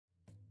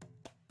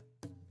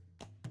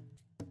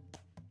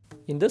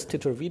In this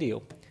tutorial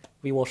video,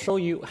 we will show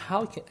you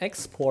how you can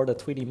export a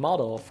 3D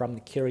model from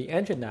the KIRI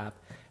Engine app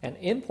and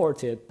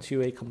import it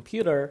to a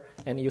computer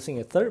and using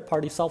a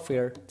third-party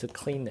software to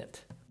clean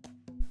it.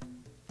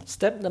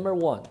 Step number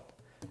 1.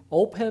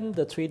 Open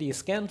the 3D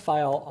scan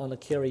file on the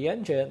KIRI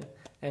Engine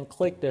and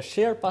click the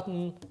Share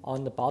button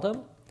on the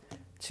bottom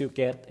to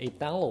get a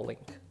download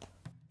link.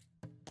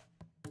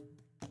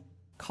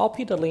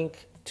 Copy the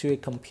link to a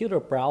computer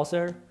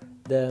browser,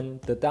 then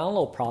the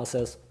download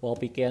process will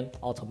begin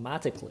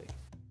automatically.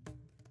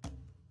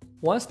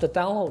 Once the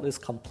download is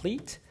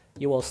complete,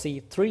 you will see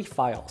 3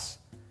 files.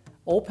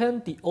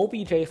 Open the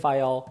OBJ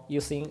file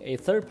using a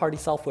third-party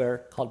software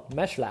called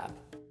Meshlab.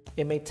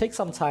 It may take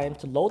some time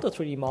to load the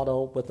 3D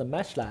model with the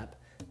Meshlab,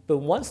 but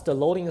once the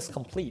loading is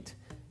complete,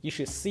 you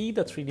should see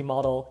the 3D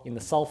model in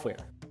the software.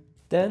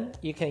 Then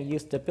you can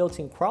use the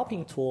built-in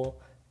cropping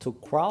tool to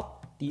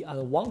crop the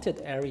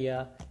unwanted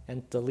area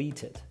and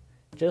delete it,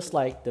 just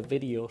like the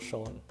video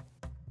shown.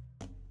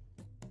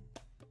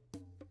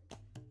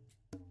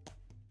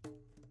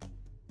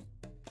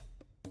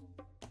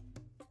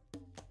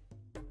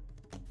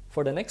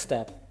 For the next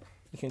step,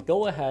 you can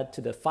go ahead to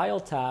the File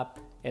tab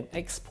and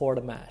export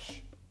a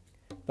mesh.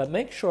 But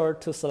make sure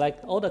to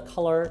select all the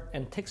color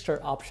and texture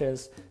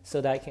options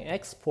so that you can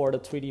export the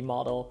 3D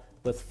model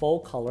with full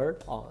color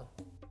on.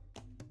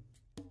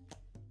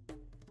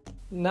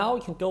 Now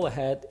you can go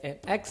ahead and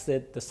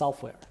exit the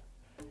software.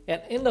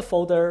 And in the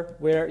folder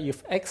where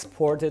you've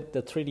exported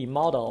the 3D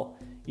model,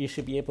 you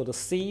should be able to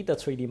see the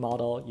 3D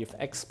model you've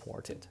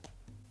exported.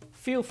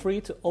 Feel free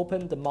to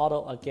open the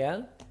model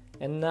again,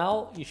 and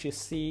now you should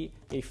see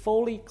a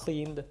fully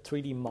cleaned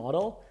 3D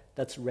model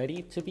that's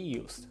ready to be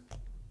used.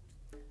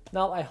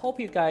 Now I hope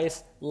you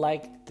guys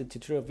liked the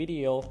tutorial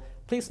video.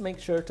 Please make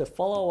sure to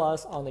follow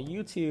us on the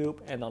YouTube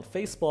and on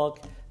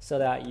Facebook so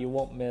that you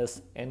won't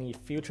miss any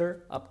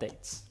future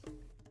updates.